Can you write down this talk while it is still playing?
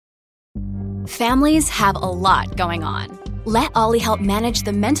Families have a lot going on. Let Ollie help manage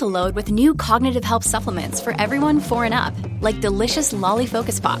the mental load with new cognitive help supplements for everyone 4 and up, like delicious Lolly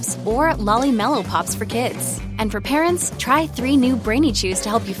Focus Pops or Lolly Mellow Pops for kids. And for parents, try 3 new Brainy Chews to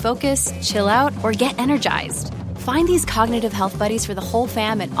help you focus, chill out, or get energized. Find these cognitive health buddies for the whole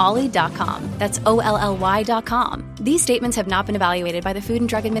fam at ollie.com. That's OLLY.com. These statements have not been evaluated by the Food and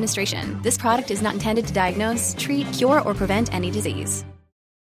Drug Administration. This product is not intended to diagnose, treat, cure, or prevent any disease.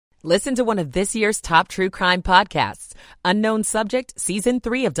 Listen to one of this year's top true crime podcasts. Unknown Subject, Season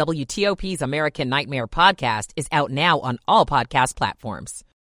 3 of WTOP's American Nightmare podcast is out now on all podcast platforms.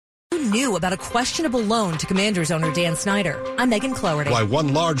 Who knew about a questionable loan to Commanders owner Dan Snyder? I'm Megan Cloherty. Why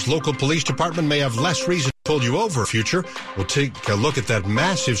one large local police department may have less reason to pull you over, future. We'll take a look at that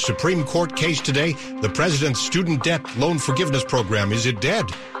massive Supreme Court case today. The president's student debt loan forgiveness program. Is it dead?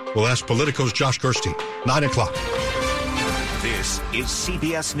 We'll ask Politico's Josh Gerstein. 9 o'clock. This is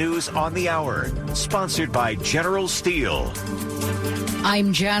CBS News on the Hour, sponsored by General Steel.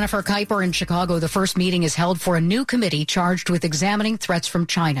 I'm Jennifer Kuiper in Chicago. The first meeting is held for a new committee charged with examining threats from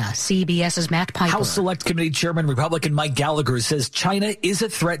China. CBS's Matt Piper. House Select Committee Chairman Republican Mike Gallagher says China is a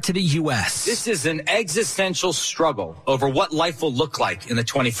threat to the U.S. This is an existential struggle over what life will look like in the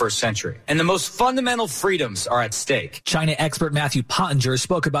 21st century. And the most fundamental freedoms are at stake. China expert Matthew Pottinger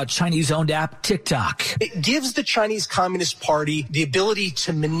spoke about Chinese-owned app TikTok. It gives the Chinese Communist Party the ability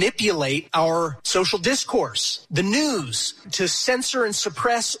to manipulate our social discourse, the news, to censor and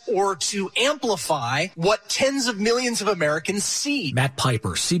suppress or to amplify what tens of millions of Americans see. Matt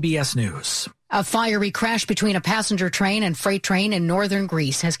Piper, CBS News. A fiery crash between a passenger train and freight train in northern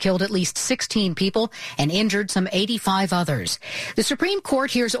Greece has killed at least 16 people and injured some 85 others. The Supreme Court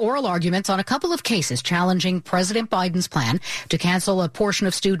hears oral arguments on a couple of cases challenging President Biden's plan to cancel a portion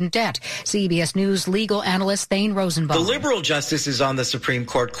of student debt. CBS News legal analyst Thane Rosenbaum. The liberal justices on the Supreme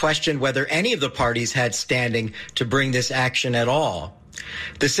Court questioned whether any of the parties had standing to bring this action at all.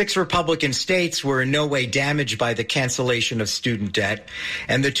 The 6 Republican states were in no way damaged by the cancellation of student debt,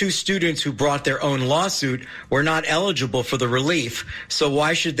 and the 2 students who brought their own lawsuit were not eligible for the relief, so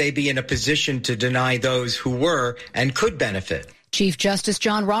why should they be in a position to deny those who were and could benefit? Chief Justice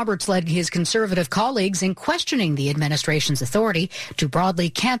John Roberts led his conservative colleagues in questioning the administration's authority to broadly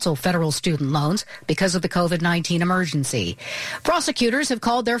cancel federal student loans because of the COVID-19 emergency. Prosecutors have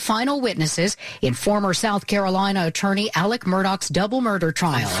called their final witnesses in former South Carolina attorney Alec Murdaugh's double murder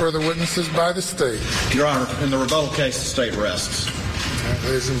trial. Further witnesses by the state. Your Honor, in the rebuttal case, the state rests.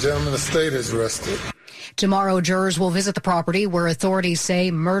 Ladies and gentlemen, the state has rested. Tomorrow, jurors will visit the property where authorities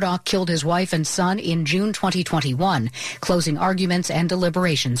say Murdaugh killed his wife and son in June 2021. Closing arguments and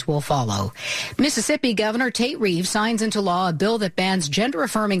deliberations will follow. Mississippi Governor Tate Reeves signs into law a bill that bans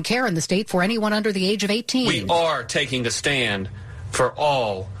gender-affirming care in the state for anyone under the age of 18. We are taking a stand for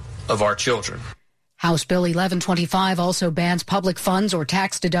all of our children. House Bill 1125 also bans public funds or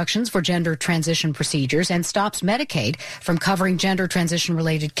tax deductions for gender transition procedures and stops Medicaid from covering gender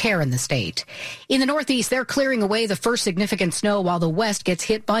transition-related care in the state. In the Northeast, they're clearing away the first significant snow while the West gets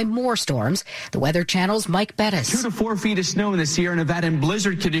hit by more storms. The Weather Channel's Mike Bettis. 2 to 4 feet of snow in the Sierra Nevada and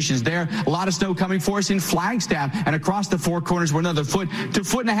blizzard conditions there. A lot of snow coming for us in Flagstaff and across the Four Corners where another foot to 1.5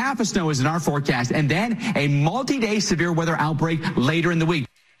 feet of snow is in our forecast. And then a multi-day severe weather outbreak later in the week.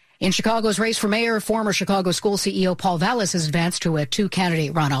 In Chicago's race for mayor, former Chicago school CEO Paul Vallis has advanced to a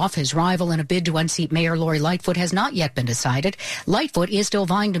 2-candidate runoff. His rival in a bid to unseat Mayor Lori Lightfoot has not yet been decided. Lightfoot is still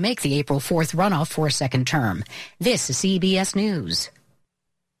vying to make the April 4th runoff for a second term. This is CBS News.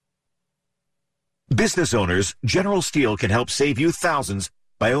 Business owners, General Steel can help save you thousands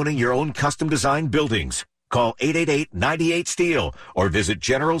by owning your own custom-designed buildings. Call 888-98-STEEL or visit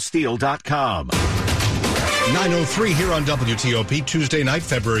GeneralSteel.com. 9:03 here on WTOP, Tuesday night,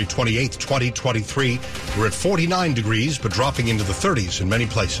 February 28th, 2023. We're at 49 degrees, but dropping into the 30s in many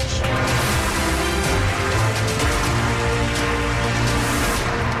places.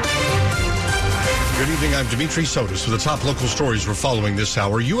 Good evening, I'm Dimitri Sotis with the top local stories we're following this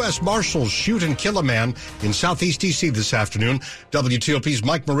hour. U.S. Marshals shoot and kill a man in southeast D.C. this afternoon. WTOP's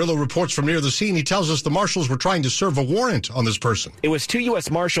Mike Murillo reports from near the scene. He tells us the marshals were trying to serve a warrant on this person. It was 2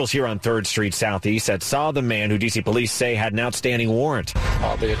 U.S. Marshals here on 3rd Street Southeast that saw the man who D.C. police say had an outstanding warrant.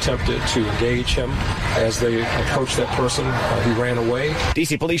 They attempted to engage him as they approached that person. He ran away.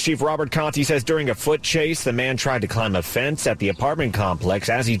 D.C. Police Chief Robert Conti says during a foot chase, the man tried to climb a fence at the apartment complex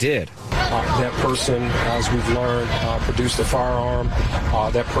as he did. That person as we've learned, produced a firearm.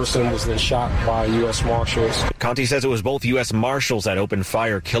 That person was then shot by U.S. Marshals. Conti says it was both U.S. Marshals that opened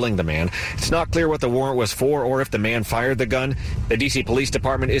fire, killing the man. It's not clear what the warrant was for or if the man fired the gun. The D.C. Police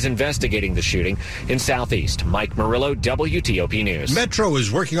Department is investigating the shooting. In Southeast, Mike Murillo, WTOP News. Metro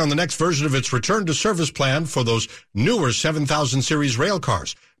is working on the next version of its return-to-service plan for those newer 7000 series rail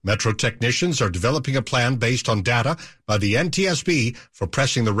cars. Metro technicians are developing a plan based on data by the NTSB for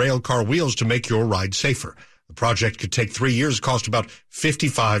pressing the rail car wheels to make your ride safer. The project could take 3 years, cost about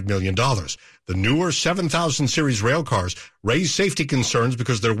 $55 million. The newer 7000 series rail cars raise safety concerns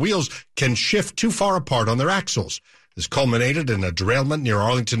because their wheels can shift too far apart on their axles. This culminated in a derailment near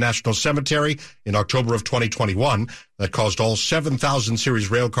Arlington National Cemetery in October of 2021 that caused all 7,000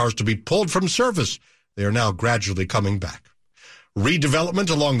 series rail cars to be pulled from service. They are now gradually coming back. Redevelopment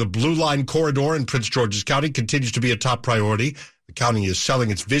along the Blue Line corridor in Prince George's County continues to be a top priority. The county is selling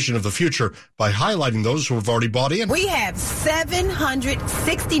its vision of the future by highlighting those who have already bought in. We have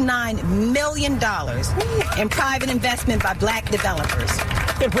 $769 million in private investment by black developers.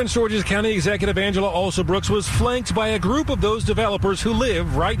 In Prince George's County, Executive Angela Alsobrooks was flanked by a group of those developers who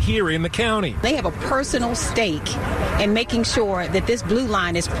live right here in the county. They have a personal stake in making sure that this Blue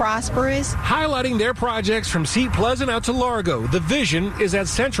Line is prosperous. Highlighting their projects from Seat Pleasant out to Largo, the vision is that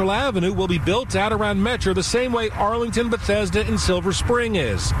Central Avenue will be built out around Metro the same way Arlington, Bethesda, and Silver Spring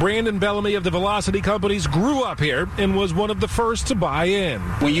is. Brandon Bellamy of the Velocity Companies grew up here and was one of the first to buy in.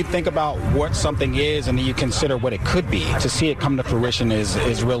 When you think about what something is and then you consider what it could be, to see it come to fruition is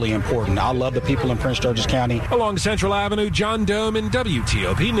really important. I love the people in Prince George's County. Along Central Avenue, John Dome in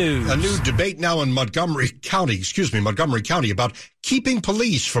WTOP News. A new debate now in Montgomery County about keeping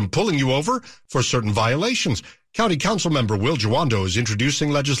police from pulling you over for certain violations. County Council member Will Jawando is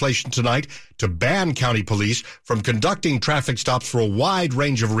introducing legislation tonight to ban county police from conducting traffic stops for a wide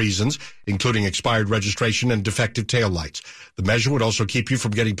range of reasons, including expired registration and defective taillights. The measure would also keep you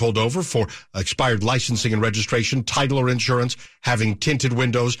from getting pulled over for expired licensing and registration, title or insurance, having tinted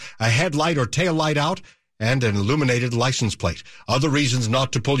windows, a headlight or tail light out, and an illuminated license plate. Other reasons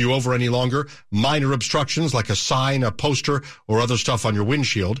not to pull you over any longer: minor obstructions like a sign, a poster, or other stuff on your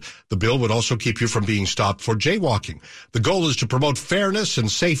windshield. The bill would also keep you from being stopped for jaywalking. The goal is to promote fairness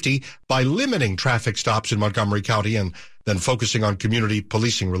and safety by limiting traffic stops in Montgomery County and then focusing on community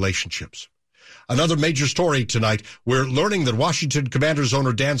policing relationships. Another major story tonight, we're learning that Washington Commanders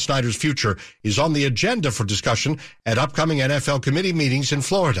owner Dan Snyder's future is on the agenda for discussion at upcoming NFL committee meetings in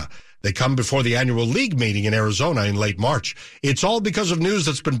Florida. They come before the annual league meeting in Arizona in late March. It's all because of news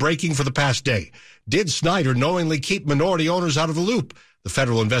that's been breaking for the past day. Did Snyder knowingly keep minority owners out of the loop? The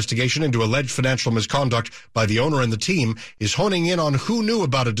federal investigation into alleged financial misconduct by the owner and the team is honing in on who knew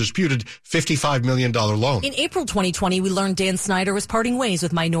about a disputed $55 million loan. In April 2020, we learned Dan Snyder was parting ways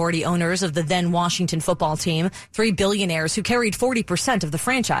with minority owners of the then Washington football team, 3 billionaires who carried 40% of the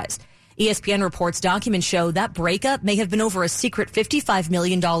franchise. ESPN reports documents show that breakup may have been over a secret $55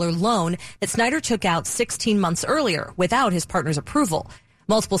 million loan that Snyder took out 16 months earlier without his partner's approval.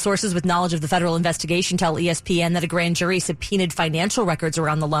 Multiple sources with knowledge of the federal investigation tell ESPN that a grand jury subpoenaed financial records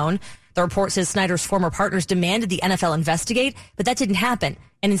around the loan. The report says Snyder's former partners demanded the NFL investigate, but that didn't happen.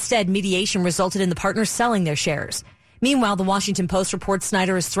 And instead, mediation resulted in the partners selling their shares. Meanwhile, the Washington Post reports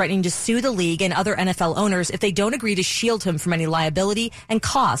Snyder is threatening to sue the league and other NFL owners if they don't agree to shield him from any liability and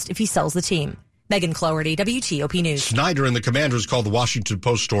cost if he sells the team. Megan Cloherty, WTOP News. Snyder and the Commanders called the Washington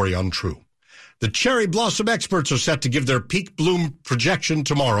Post story untrue. The cherry blossom experts are set to give their peak bloom projection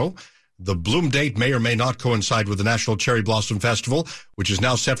tomorrow. The bloom date may or may not coincide with the National Cherry Blossom Festival, which is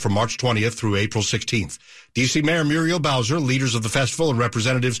now set for March 20th through April 16th. D.C. Mayor Muriel Bowser, leaders of the festival, and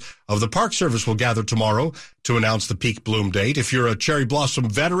representatives of the Park Service will gather tomorrow to announce the peak bloom date. If you're a cherry blossom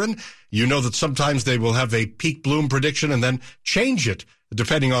veteran, you know that sometimes they will have a peak bloom prediction and then change it,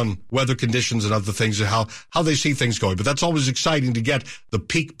 depending on weather conditions and other things and how they see things going. But that's always exciting to get the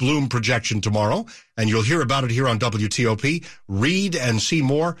peak bloom projection tomorrow, and you'll hear about it here on WTOP. Read and see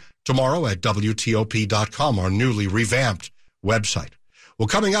more tomorrow at WTOP.com, our newly revamped website. Well,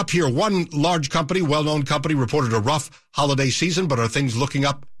 coming up here, one large company, well-known company, reported a rough holiday season, but are things looking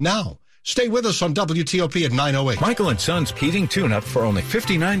up now? Stay with us on WTOP at 9:08. Michael & Son's heating tune-up for only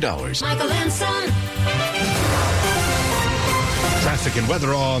 $59. Michael & Son. Traffic and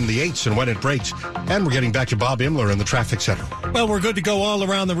weather on the 8s and when it breaks. And we're getting back to Bob Imler in the traffic center. Well, we're good to go all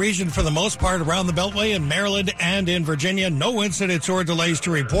around the region for the most part, around the Beltway in Maryland and in Virginia. No incidents or delays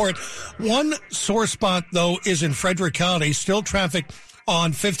to report. One sore spot, though, is in Frederick County. Still traffic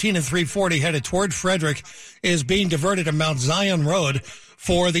on 15 and 340 headed toward Frederick is being diverted to Mount Zion Road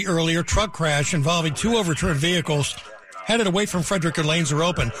for the earlier truck crash involving 2 overturned vehicles headed away from Frederick and lanes are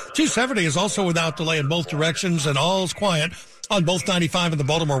open. 270 is also without delay in both directions, and all's quiet on both 95 and the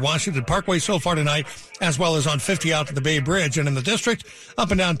Baltimore-Washington Parkway so far tonight, as well as on 50 out to the Bay Bridge. And in the district,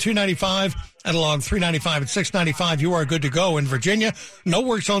 up and down 295 and along 395 and 695, you are good to go. In Virginia, no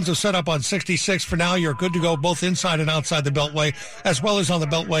work zones are set up on 66 for now. You're good to go both inside and outside the Beltway, as well as on the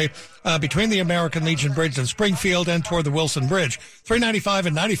Beltway between the American Legion Bridge and Springfield and toward the Wilson Bridge. 395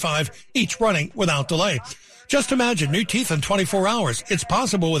 and 95, each running without delay. Just imagine new teeth in 24 hours. It's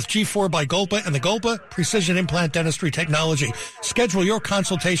possible with G4 by Golpa and the Golpa Precision Implant Dentistry Technology. Schedule your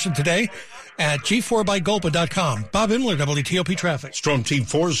consultation today at g4bygolpa.com. Bob Imler, WTOP Traffic. Storm Team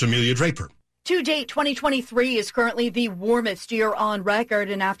 4's Amelia Draper. To date, 2023 is currently the warmest year on record,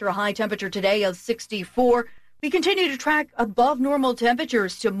 and after a high temperature today of 64, we continue to track above normal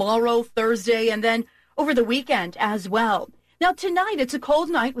temperatures tomorrow, Thursday, and then over the weekend as well. Now, tonight, it's a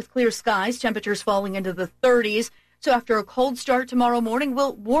cold night with clear skies, temperatures falling into the 30s. So after a cold start tomorrow morning,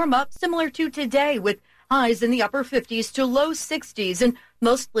 we'll warm up similar to today with highs in the upper 50s to low 60s and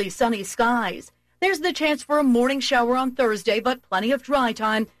mostly sunny skies. There's the chance for a morning shower on Thursday, but plenty of dry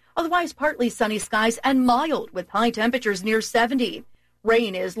time. Otherwise, partly sunny skies and mild with high temperatures near 70.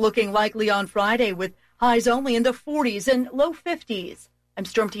 Rain is looking likely on Friday with highs only in the 40s and low 50s. I'm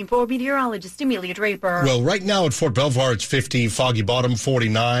Storm Team 4 meteorologist Amelia Draper. Well, right now at Fort Belvoir, it's 50, Foggy Bottom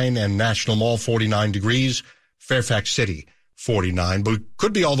 49, and National Mall 49 degrees, Fairfax City 49, but it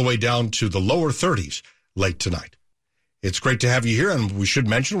could be all the way down to the lower 30s late tonight. It's great to have you here, and we should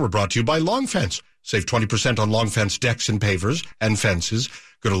mention we're brought to you by Long Fence. Save 20% on Long Fence decks and pavers and fences.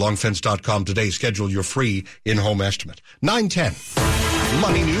 Go to longfence.com today. Schedule your free in-home estimate. 9:10.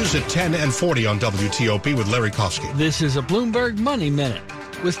 Money news at 10 and 40 on WTOP with Larry Kofsky. This is a Bloomberg Money Minute.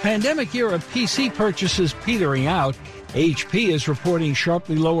 With pandemic-era PC purchases petering out, HP is reporting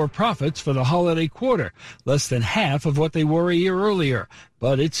sharply lower profits for the holiday quarter, less than half of what they were a year earlier.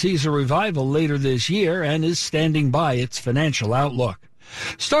 But it sees a revival later this year and is standing by its financial outlook.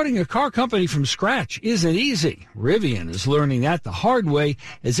 Starting a car company from scratch isn't easy. Rivian is learning that the hard way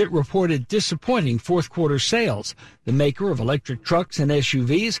as it reported disappointing fourth-quarter sales. The maker of electric trucks and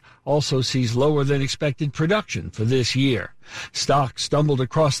SUVs also sees lower-than-expected production for this year. Stocks stumbled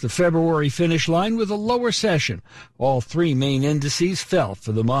across the February finish line with a lower session. All three main indices fell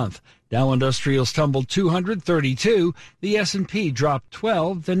for the month. Dow Industrials tumbled 232, the S&P dropped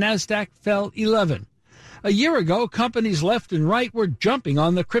 12, the Nasdaq fell 11. A year ago, companies left and right were jumping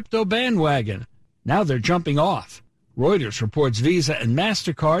on the crypto bandwagon. Now they're jumping off. Reuters reports Visa and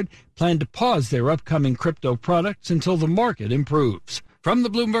MasterCard plan to pause their upcoming crypto products until the market improves. From the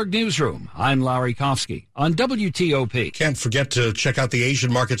Bloomberg Newsroom, I'm Larry Kofsky on WTOP. Can't forget to check out the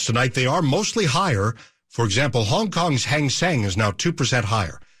Asian markets tonight. They are mostly higher. For example, Hong Kong's Hang Seng is now 2%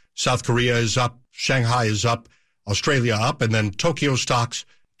 higher. South Korea is up. Shanghai is up. Australia up. And then Tokyo stocks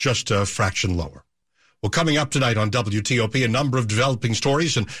just a fraction lower. Well, coming up tonight on WTOP, a number of developing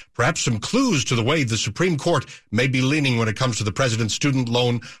stories and perhaps some clues to the way the Supreme Court may be leaning when it comes to the president's student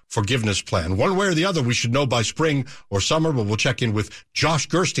loan forgiveness plan. One way or the other, we should know by spring or summer, but we'll check in with Josh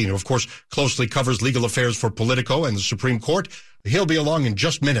Gerstein, who, of course, closely covers legal affairs for Politico and the Supreme Court. He'll be along in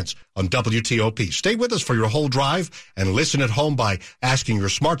just minutes on WTOP. Stay with us for your whole drive and listen at home by asking your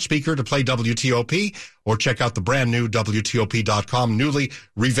smart speaker to play WTOP or check out the brand new WTOP.com newly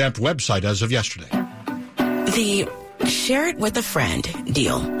revamped website as of yesterday. The share it with a friend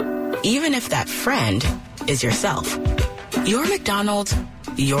deal, even if that friend is yourself. Your McDonald's,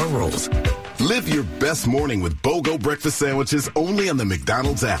 your rules. Live your best morning with BOGO breakfast sandwiches only on the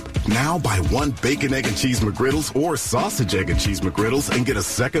McDonald's app. Now buy one bacon, egg, and cheese McGriddles or sausage, egg, and cheese McGriddles and get a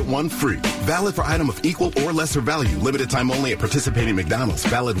second one free. Valid for item of equal or lesser value. Limited time only at participating McDonald's.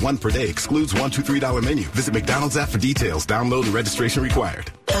 Valid one per day. Excludes $1 to $3 menu. Visit McDonald's app for details. Download and registration required.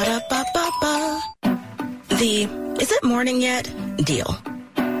 Ba-da-ba-ba-ba. The is it morning yet deal.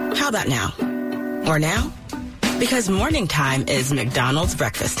 How about now? Or now? Because morning time is McDonald's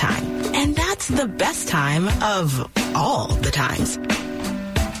breakfast time. And that's the best time of all the times.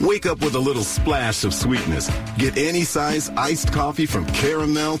 Wake up with a little splash of sweetness. Get any size iced coffee from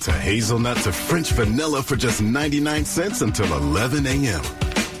caramel to hazelnut to French vanilla for just 99 cents until 11 a.m.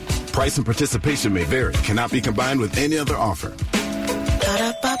 Price and participation may vary. Cannot be combined with any other offer.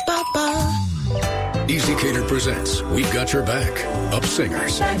 Ba-da-ba-ba-ba. EasyCater presents We've Got Your Back. Up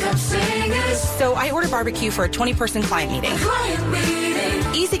Singers. So I order barbecue for a 20-person client meeting.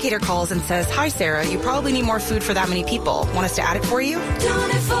 EasyCater calls and says, "Hi, Sarah, you probably need more food for that many people. Want us to add it for you?"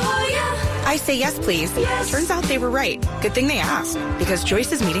 I say, "Yes, please." Yes. Turns out they were right. Good thing they asked, because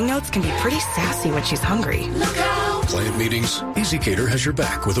Joyce's meeting notes can be pretty sassy when she's hungry. Look out. Client meetings? EasyCater has your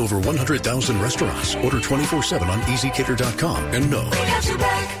back with over 100,000 restaurants. Order 24/7 on EasyCater.com and know. We got your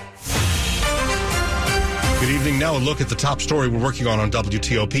back. Good evening. Now a look at the top story we're working on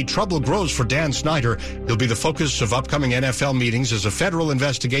WTOP. Trouble grows for Dan Snyder. He'll be the focus of upcoming NFL meetings as a federal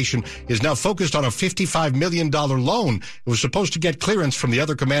investigation is now focused on a $55 million loan. It was supposed to get clearance from the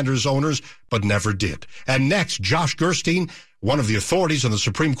other Commanders' owners, but never did. And next, Josh Gerstein, one of the authorities on the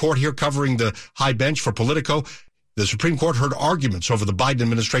Supreme Court here covering the high bench for Politico. The Supreme Court heard arguments over the Biden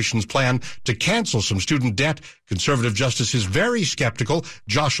administration's plan to cancel some student debt. Conservative justices very skeptical.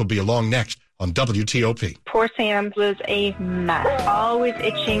 Josh will be along next on WTOP. Poor Sam was a mess. Always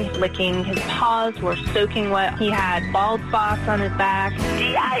itching, licking. His paws were soaking wet. He had bald spots on his back.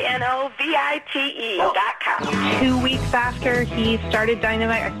 DINOVITE.com. 2 weeks after he started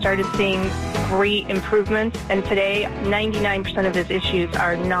Dynavite, I started seeing great improvements. And today, 99% of his issues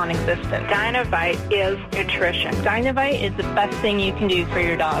are non-existent. Dynavite is nutrition. Dynavite is the best thing you can do for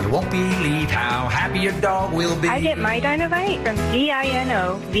your dog. You won't believe how happy your dog will be. I get my Dynavite from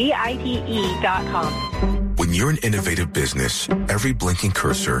DINOVITE.com. When you're an innovative business, every blinking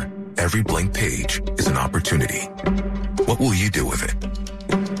cursor, every blank page is an opportunity. What will you do with it?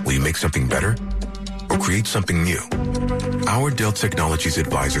 Will you make something better or create something new? Our Dell Technologies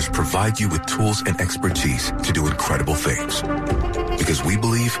advisors provide you with tools and expertise to do incredible things. Because we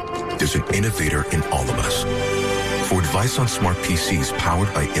believe there's an innovator in all of us. For advice on smart PCs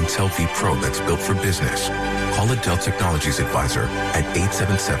powered by Intel vPro that's built for business, call a Dell Technologies advisor at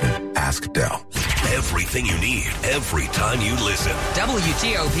 877-ASK-DELL. Everything you need, every time you listen.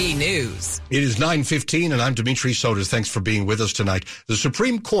 WTOP News. It is 9:15, and I'm Dimitri Sotis. Thanks for being with us tonight. The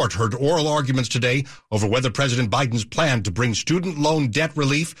Supreme Court heard oral arguments today over whether President Biden's plan to bring student loan debt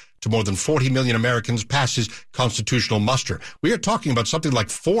relief to more than 40 million Americans passes constitutional muster. We are talking about something like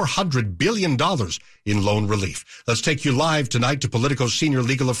 $400 billion in loan relief. Let's take you live tonight to Politico's senior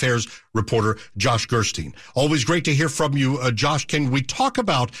legal affairs reporter, Josh Gerstein. Always great to hear from you, Josh. Can we talk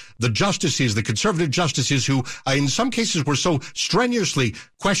about the justices, the conservative justices who, in some cases, were so strenuously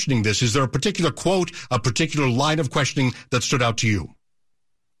questioning this? Is there a particular quote, a particular line of questioning that stood out to you?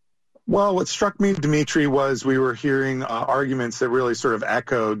 Well, what struck me, Dimitri, was we were hearing arguments that really sort of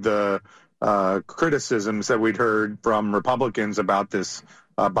echoed the criticisms that we'd heard from Republicans about this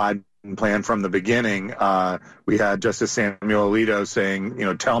Biden plan from the beginning. We had Justice Samuel Alito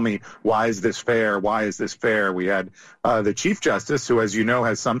saying, tell me, why is this fair? Why is this fair? We had the Chief Justice, who, as you know,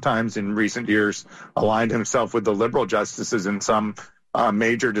 has sometimes in recent years aligned himself with the liberal justices in some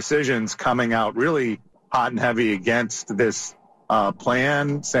major decisions, coming out really hot and heavy against this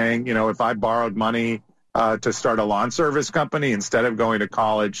plan, saying, if I borrowed money to start a lawn service company instead of going to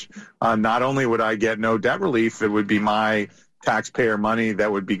college, not only would I get no debt relief, it would be my taxpayer money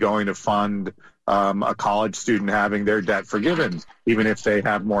that would be going to fund a college student having their debt forgiven, even if they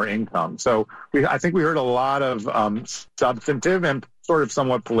have more income. So I think we heard a lot of substantive and sort of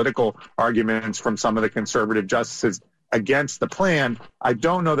somewhat political arguments from some of the conservative justices against the plan. I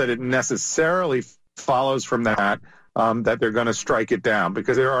don't know that it necessarily follows from that that they're going to strike it down,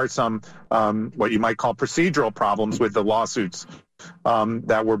 because there are some what you might call procedural problems with the lawsuits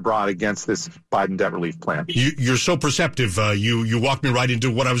that were brought against this Biden debt relief plan. You're so perceptive. You walked me right into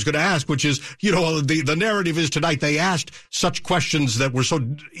what I was going to ask, which is, the narrative is tonight they asked such questions that were so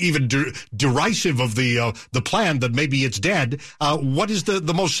even derisive of the plan that maybe it's dead. What is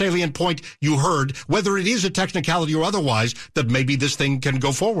the most salient point you heard, whether it is a technicality or otherwise, that maybe this thing can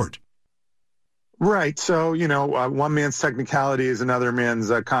go forward? Right. So, one man's technicality is another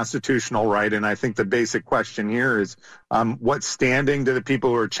man's constitutional right. And I think the basic question here is what standing do the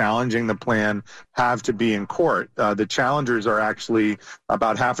people who are challenging the plan have to be in court? The challengers are actually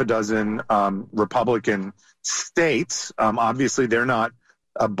about half a dozen Republican states. Obviously, they're not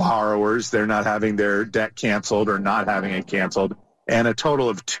borrowers. They're not having their debt canceled or not having it canceled. And a total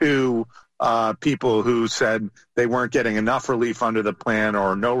of two people who said they weren't getting enough relief under the plan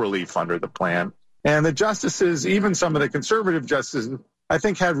or no relief under the plan. And the justices, even some of the conservative justices, I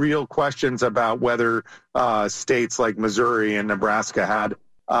think had real questions about whether states like Missouri and Nebraska had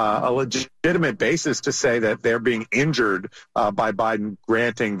a legitimate basis to say that they're being injured by Biden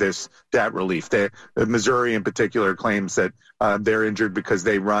granting this debt relief. Missouri in particular claims that they're injured because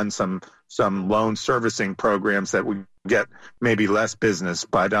they run some loan servicing programs that would get maybe less business.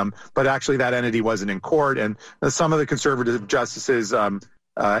 But actually that entity wasn't in court. And some of the conservative justices,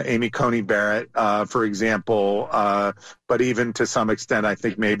 Amy Coney Barrett, for example, but even to some extent, I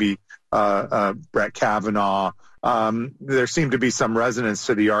think maybe Brett Kavanaugh. There seemed to be some resonance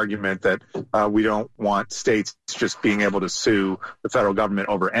to the argument that we don't want states just being able to sue the federal government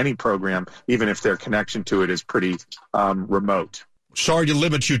over any program, even if their connection to it is pretty remote. Sorry to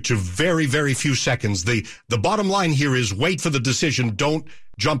limit you to very, very few seconds. The bottom line here is wait for the decision. Don't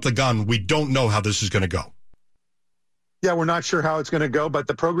jump the gun. We don't know how this is going to go. Yeah, we're not sure how it's going to go, but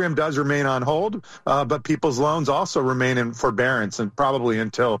the program does remain on hold. But people's loans also remain in forbearance, and probably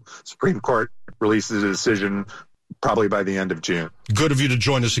until Supreme Court releases a decision, probably by the end of June. Good of you to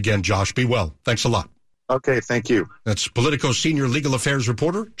join us again, Josh. Be well. Thanks a lot. Okay, thank you. That's Politico senior legal affairs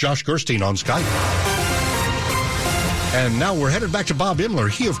reporter Josh Gerstein on Skype. And now we're headed back to Bob Imler.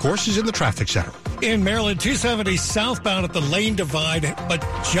 He, of course, is in the traffic center. In Maryland, 270 southbound at the lane divide, but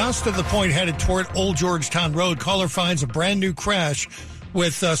just at the point headed toward Old Georgetown Road. Caller finds a brand new crash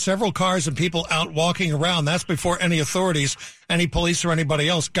with several cars and people out walking around. That's before any authorities, any police or anybody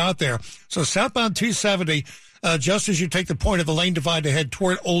else got there. So southbound 270, just as you take the point of the lane divide to head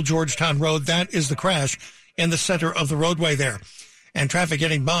toward Old Georgetown Road, that is the crash in the center of the roadway there. And traffic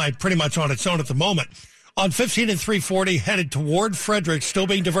getting by pretty much on its own at the moment. On 15 and 340, headed toward Frederick, still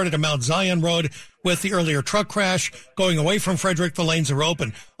being diverted to Mount Zion Road with the earlier truck crash. Going away from Frederick, the lanes are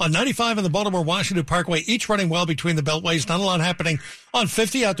open. On 95 and the Baltimore-Washington Parkway, each running well between the beltways. Not a lot happening. On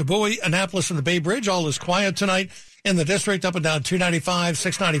 50 out to Bowie, Annapolis, and the Bay Bridge, all is quiet tonight. In the district, up and down 295,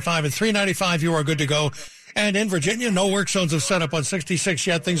 695, and 395, you are good to go. And in Virginia, no work zones have set up on 66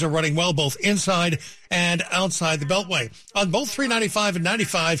 yet. Things are running well both inside and outside the beltway. On both 395 and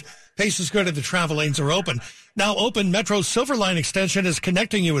 95, pace is good and the travel lanes are open. Now open, Metro Silver Line extension is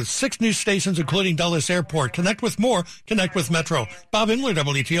connecting you with 6 new stations, including Dulles Airport. Connect with more. Connect with Metro. Bob Imler,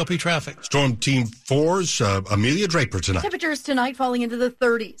 WTOP Traffic. Storm Team 4's Amelia Draper tonight. Temperatures tonight falling into the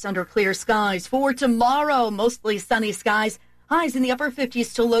 30s under clear skies. For tomorrow, mostly sunny skies. Highs in the upper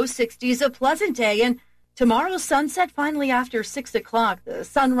 50s to low 60s. A pleasant day. And tomorrow's sunset finally after 6 o'clock. The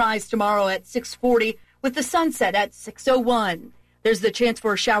sunrise tomorrow at 6:40 with the sunset at 6:01. There's the chance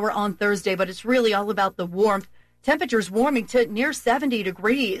for a shower on Thursday, but it's really all about the warmth. Temperatures warming to near 70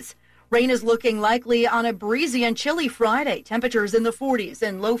 degrees. Rain is looking likely on a breezy and chilly Friday. Temperatures in the 40s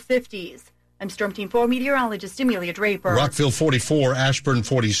and low 50s. I'm Storm Team 4 meteorologist Amelia Draper. Rockville 44, Ashburn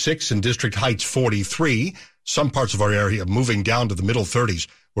 46, and District Heights 43. Some parts of our area moving down to the middle 30s.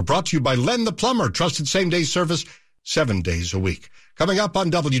 We're brought to you by Len the Plumber. Trusted same-day service 7 days a week. Coming up on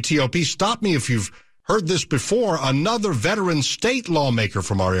WTOP, stop me if you've heard this before. Another veteran state lawmaker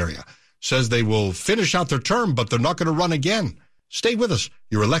from our area says they will finish out their term, but they're not going to run again. Stay with us.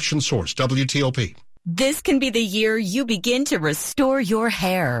 Your election source, WTOP. This can be the year you begin to restore your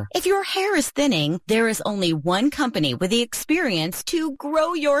hair. If your hair is thinning, there is only one company with the experience to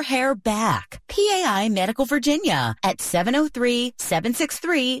grow your hair back. PAI Medical Virginia at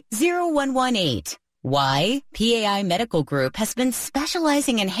 703-763-0118. Why? PAI Medical Group has been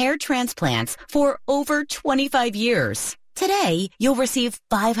specializing in hair transplants for over 25 years. Today, you'll receive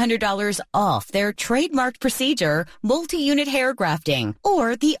 $500 off their trademarked procedure, multi-unit hair grafting,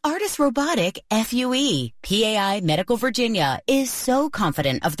 or the ARTIS Robotic FUE. PAI Medical Virginia is so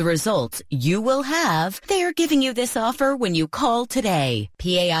confident of the results you will have, they're giving you this offer when you call today.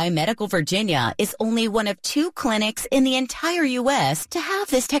 PAI Medical Virginia is only one of 2 clinics in the entire U.S. to have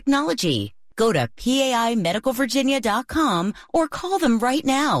this technology. Go to PAIMedicalVirginia.com or call them right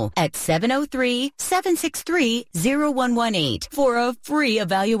now at 703-763-0118 for a free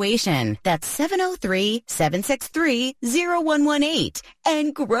evaluation. That's 703-763-0118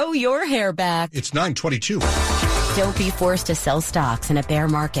 and grow your hair back. It's 9:22. Don't be forced to sell stocks in a bear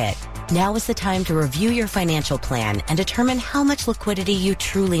market. Now is the time to review your financial plan and determine how much liquidity you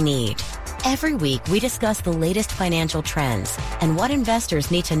truly need. Every week, we discuss the latest financial trends and what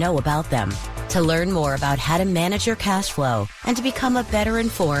investors need to know about them. To learn more about how to manage your cash flow and to become a better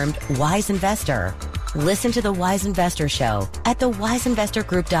informed, wise investor, listen to The Wise Investor Show at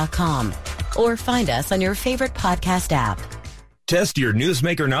thewiseinvestorgroup.com or find us on your favorite podcast app. Test your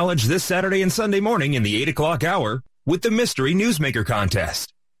newsmaker knowledge this Saturday and Sunday morning in the 8 o'clock hour with the Mystery Newsmaker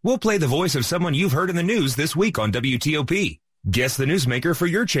Contest. We'll play the voice of someone you've heard in the news this week on WTOP. Guess the newsmaker for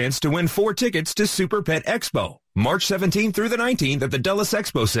your chance to win 4 tickets to Super Pet Expo, March 17th through the 19th at the Dulles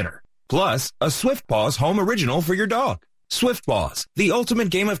Expo Center. Plus, a Swift Paws home original for your dog. Swift Paws, the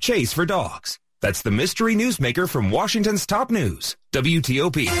ultimate game of chase for dogs. That's the Mystery Newsmaker from Washington's top news,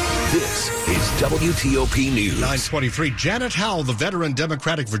 WTOP. This is WTOP News. 9:23. Janet Howell, the veteran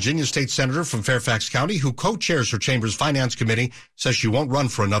Democratic Virginia State Senator from Fairfax County, who co-chairs her chamber's Finance Committee, says she won't run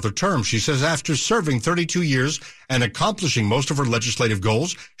for another term. She says after serving 32 years and accomplishing most of her legislative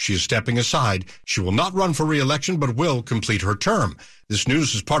goals, she is stepping aside. She will not run for re-election, but will complete her term. This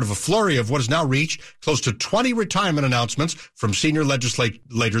news is part of a flurry of what has now reached close to 20 retirement announcements from senior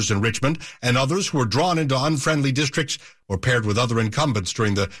legislators in Richmond and others who were drawn into unfriendly districts or paired with other incumbents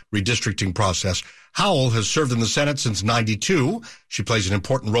during the redistricting process. Howell has served in the Senate since '92. She plays an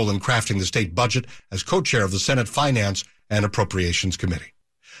important role in crafting the state budget as co-chair of the Senate Finance and Appropriations Committee.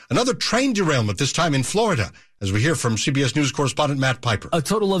 Another train derailment, this time in Florida, as we hear from CBS News correspondent Matt Piper. A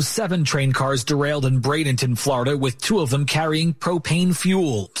total of 7 train cars derailed in Bradenton, Florida, with 2 of them carrying propane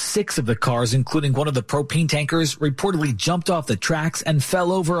fuel. 6 of the cars, including one of the propane tankers, reportedly jumped off the tracks and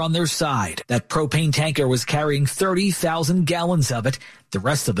fell over on their side. That propane tanker was carrying 30,000 gallons of it. The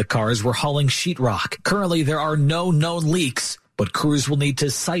rest of the cars were hauling sheetrock. Currently, there are no known leaks, but crews will need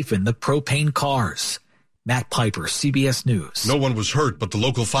to siphon the propane cars. Matt Piper, CBS News. No one was hurt, but the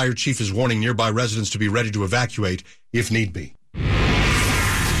local fire chief is warning nearby residents to be ready to evacuate if need be.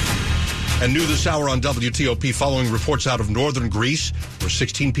 And new this hour on WTOP following reports out of northern Greece, where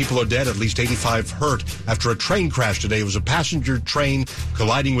 16 people are dead, at least 85 hurt after a train crash today. It was a passenger train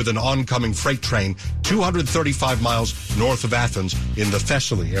colliding with an oncoming freight train 235 miles north of Athens in the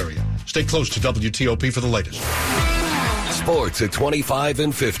Thessaly area. Stay close to WTOP for the latest. Sports at 25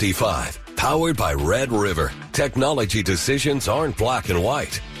 and 55. Powered by Red River. Technology decisions aren't black and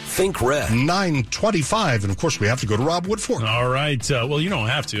white. Think red. 9:25, and of course we have to go to Rob Woodfork. All right. Well, you don't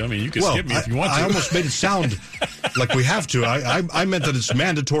have to. I mean, you can skip me if you want to. I almost made it sound like we have to. I meant that it's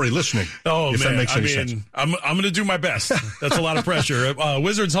mandatory listening. Oh, if man. That makes any sense. I'm going to do my best. That's a lot of pressure.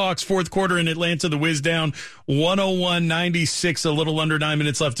 Wizards-Hawks, fourth quarter in Atlanta. The Wiz down 101-96, a little under 9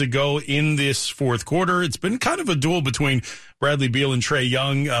 minutes left to go in this fourth quarter. It's been kind of a duel between Bradley Beal and Trae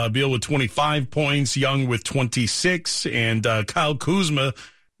Young. Beal with 25 points, Young with 26, and Kyle Kuzma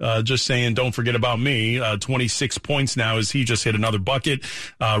just saying, don't forget about me. 26 points now as he just hit another bucket.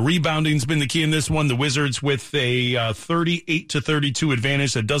 Rebounding's been the key in this one. The Wizards with a 38-32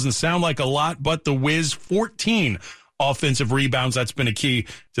 advantage. That doesn't sound like a lot, but the Wiz 14 offensive rebounds. That's been a key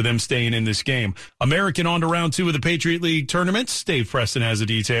to them staying in this game. American on to round 2 of the Patriot League tournament. Dave Preston has the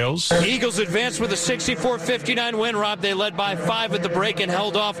details. Eagles advanced with a 64-59 win, Rob. They led by 5 at the break and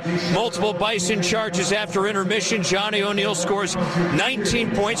held off multiple Bison charges after intermission. Johnny O'Neal scores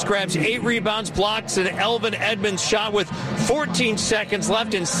 19 points, grabs 8 rebounds, blocks an Elvin Edmonds shot with 14 seconds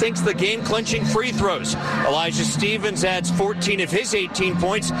left and sinks the game-clinching free throws. Elijah Stevens adds 14 of his 18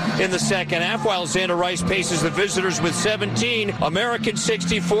 points in the second half, while Xander Rice paces the visitors with 17. American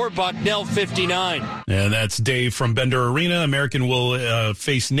 64, Bucknell 59. And that's Dave from Bender Arena. American will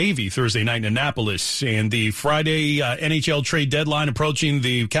face Navy Thursday night in Annapolis. And the Friday NHL trade deadline approaching.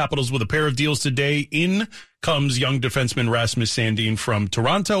 The Capitals with a pair of deals today. In comes young defenseman Rasmus Sandin from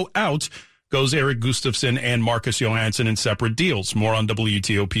Toronto. Out goes Eric Gustafsson and Marcus Johansson in separate deals. More on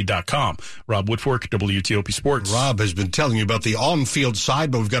WTOP.com. Rob Woodfork, WTOP Sports. Rob has been telling you about the on-field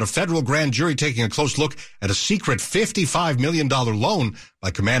side, but we've got a federal grand jury taking a close look at a secret $55 million loan by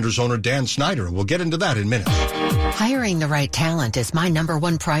Commanders owner Dan Snyder. And we'll get into that in minutes. Hiring the right talent is my number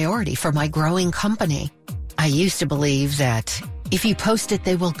one priority for my growing company. I used to believe that if you post it,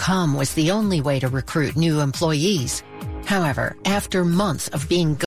 they will come was the only way to recruit new employees. However, after months of being